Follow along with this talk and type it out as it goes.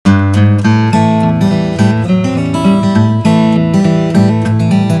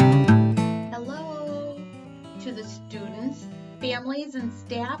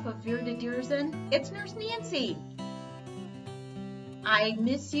Dierzen, it's Nurse Nancy. I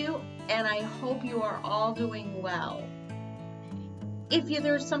miss you and I hope you are all doing well. If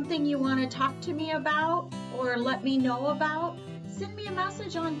there's something you want to talk to me about or let me know about, send me a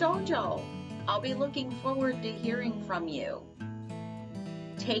message on Dojo. I'll be looking forward to hearing from you.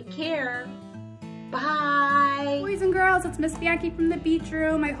 Take care. Bye. Boys and girls, it's Miss Bianchi from the beach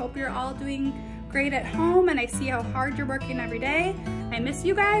room. I hope you're all doing great at home and I see how hard you're working every day. I miss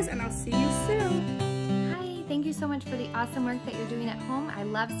you guys and I'll see you soon. Hi, thank you so much for the awesome work that you're doing at home. I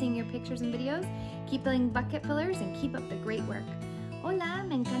love seeing your pictures and videos. Keep filling bucket fillers and keep up the great work. Hola,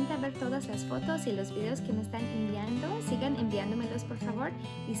 me encanta ver todas las fotos y los videos que me están enviando. Sigan enviándomelos por favor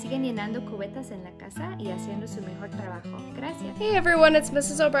y sigan llenando cubetas en la casa y haciendo su mejor trabajo. Gracias. Hey everyone, it's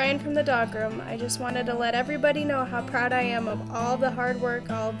Mrs. O'Brien from the dog room. I just wanted to let everybody know how proud I am of all the hard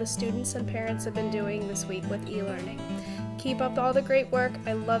work all of the students and parents have been doing this week with e-learning. Keep up all the great work.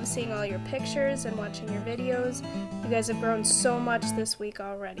 I love seeing all your pictures and watching your videos. You guys have grown so much this week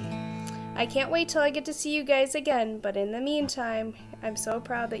already. I can't wait till I get to see you guys again, but in the meantime, I'm so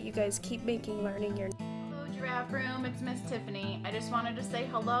proud that you guys keep making learning your... Hello Giraffe Room, it's Miss Tiffany. I just wanted to say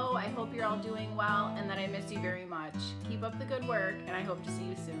hello, I hope you're all doing well, and that I miss you very much. Keep up the good work, and I hope to see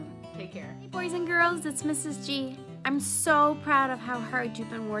you soon. Take care. Hey boys and girls, it's Mrs. G. I'm so proud of how hard you've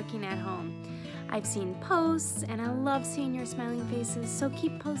been working at home. I've seen posts, and I love seeing your smiling faces, so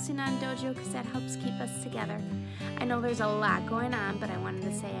keep posting on Dojo because that helps keep us together. I know there's a lot going on, but I wanted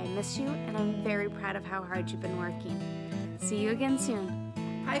to say I miss you, and I'm very proud of how hard you've been working. See you again soon.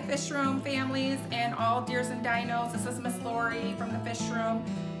 Hi Fish Room families and all Dierzen dinos. This is Miss Lori from the Fish Room.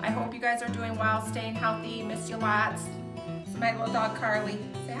 I hope you guys are doing well, staying healthy. Miss you lots. This is my little dog Carly.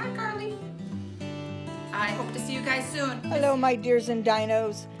 Say hi Carly. I hope to see you guys soon. Hello my Dierzen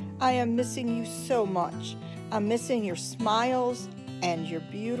dinos. I am missing you so much. I'm missing your smiles and your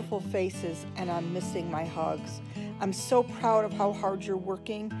beautiful faces, and I'm missing my hugs. I'm so proud of how hard you're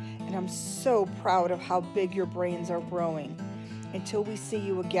working, and I'm so proud of how big your brains are growing. Until we see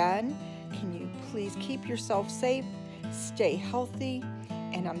you again, can you please keep yourself safe, stay healthy,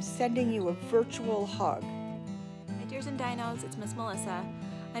 and I'm sending you a virtual hug. Hi Dierzen dinos, it's Miss Melissa.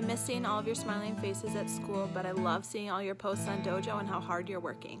 I miss seeing all of your smiling faces at school, but I love seeing all your posts on Dojo and how hard you're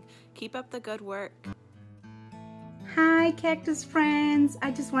working. Keep up the good work. Hi Cactus friends, I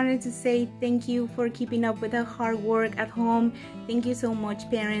just wanted to say thank you for keeping up with the hard work at home. Thank you so much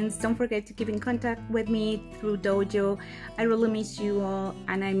parents. Don't forget to keep in contact with me through Dojo. I really miss you all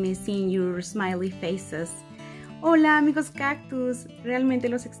and I miss seeing your smiley faces. Hola amigos Cactus, realmente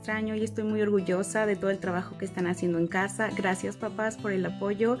los extraño y estoy muy orgullosa de todo el trabajo que están haciendo en casa. Gracias papás por el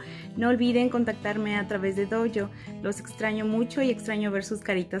apoyo. No olviden contactarme a través de Dojo. Los extraño mucho y extraño ver sus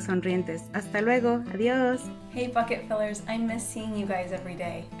caritas sonrientes. Hasta luego, adiós. Hey bucket fillers, I miss seeing you guys every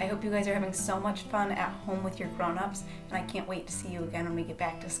day. I hope you guys are having so much fun at home with your grown-ups, and I can't wait to see you again when we get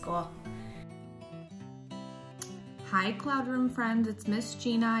back to school. Hi Cloud Room friends, it's Miss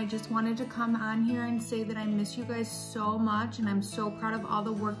Gina. I just wanted to come on here and say that I miss you guys so much and I'm so proud of all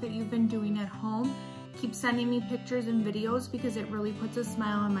the work that you've been doing at home. Keep sending me pictures and videos because it really puts a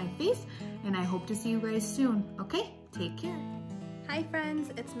smile on my face and I hope to see you guys soon. Okay, take care. Hi friends,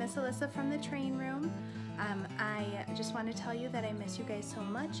 it's Miss Alyssa from the train room. I just want to tell you that I miss you guys so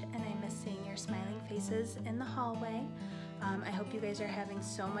much and I miss seeing your smiling faces in the hallway. I hope you guys are having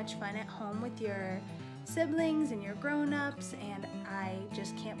so much fun at home with your siblings and your grown-ups, and I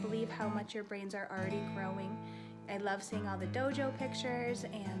just can't believe how much your brains are already growing. I love seeing all the Dojo pictures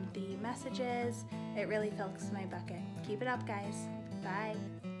and the messages. It really fills my bucket. Keep it up guys. Bye.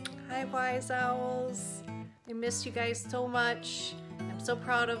 Hi Wise Owls. I miss you guys so much. I'm so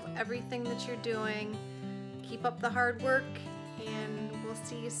proud of everything that you're doing. Keep up the hard work and we'll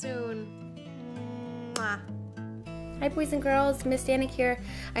see you soon. Mwah. Hi boys and girls, Miss Danik here.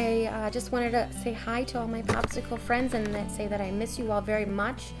 I just wanted to say hi to all my popsicle friends and say that I miss you all very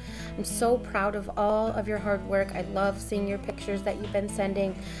much. I'm so proud of all of your hard work. I love seeing your pictures that you've been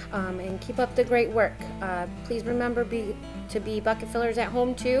sending and keep up the great work. Please remember to be bucket fillers at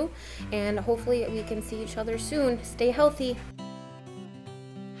home too, and hopefully we can see each other soon. Stay healthy.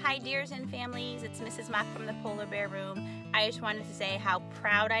 Hi Dierzen families, it's Mrs. Mock from the Polar Bear Room. I just wanted to say how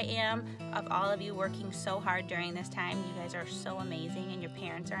proud I am of all of you working so hard during this time. You guys are so amazing and your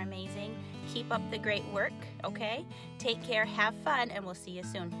parents are amazing. Keep up the great work, okay? Take care, have fun, and we'll see you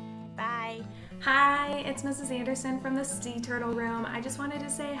soon. Bye. Hi, it's Mrs. Anderson from the Sea Turtle Room. I just wanted to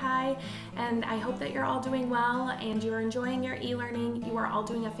say hi, and I hope that you're all doing well and you're enjoying your e-learning. You are all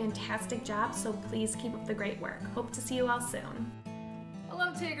doing a fantastic job, so please keep up the great work. Hope to see you all soon.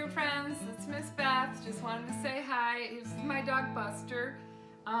 Hello Tiger friends, it's Miss Beth. Just wanted to say hi. This is my dog Buster.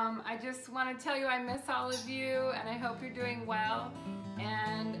 I just want to tell you I miss all of you, and I hope you're doing well.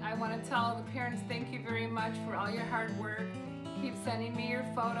 And I want to tell the parents thank you very much for all your hard work. Keep sending me your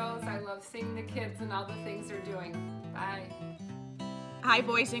photos. I love seeing the kids and all the things they're doing. Bye. Hi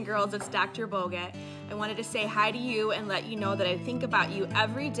boys and girls, it's Dr. Bogut. I wanted to say hi to you and let you know that I think about you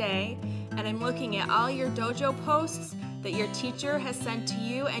every day, and I'm looking at all your dojo posts that your teacher has sent to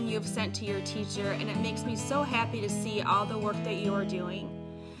you and you've sent to your teacher, and it makes me so happy to see all the work that you are doing.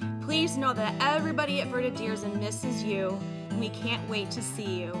 Please know that everybody at Verda Dierzen misses you, and we can't wait to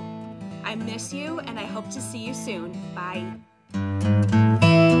see you. I miss you, and I hope to see you soon. Bye.